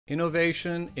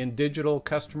Innovation in Digital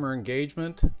Customer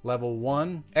Engagement, Level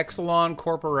 1, Exelon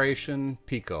Corporation,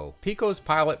 PECO. PECO's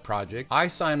pilot project, I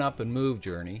Sign Up and Move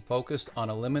journey, focused on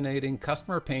eliminating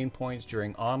customer pain points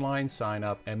during online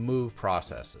sign-up and move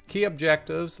processes. Key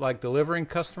objectives like delivering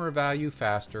customer value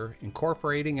faster,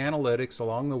 incorporating analytics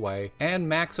along the way, and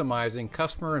maximizing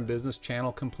customer and business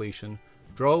channel completion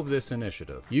drove this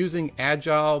initiative. Using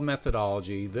agile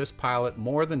methodology, this pilot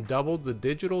more than doubled the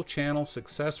digital channel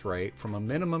success rate from a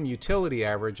minimum utility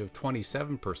average of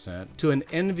 27% to an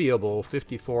enviable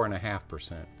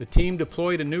 54.5%. The team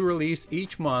deployed a new release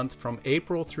each month from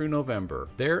April through November.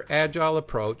 Their agile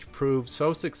approach proved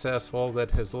so successful that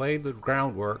it has laid the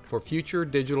groundwork for future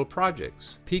digital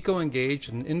projects. PECO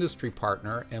engaged an industry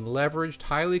partner and leveraged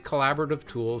highly collaborative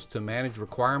tools to manage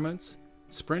requirements,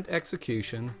 sprint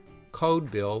execution,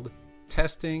 code build,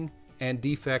 testing, and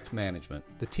defect management.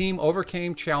 The team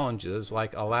overcame challenges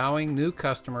like allowing new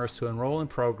customers to enroll in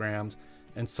programs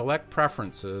and select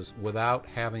preferences without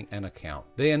having an account.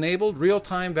 They enabled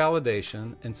real-time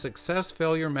validation and success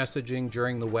failure messaging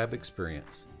during the web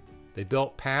experience. They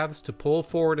built paths to pull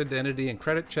forward identity and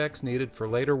credit checks needed for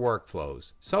later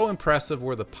workflows. So impressive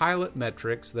were the pilot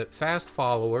metrics that fast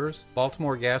followers,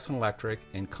 Baltimore Gas and Electric,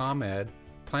 and ComEd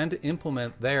plan to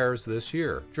implement theirs this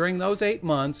year. During those 8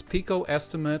 months, PECO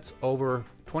estimates over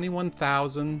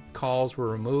 21,000 calls were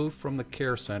removed from the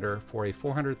care center for a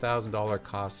 $400,000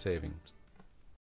 cost savings.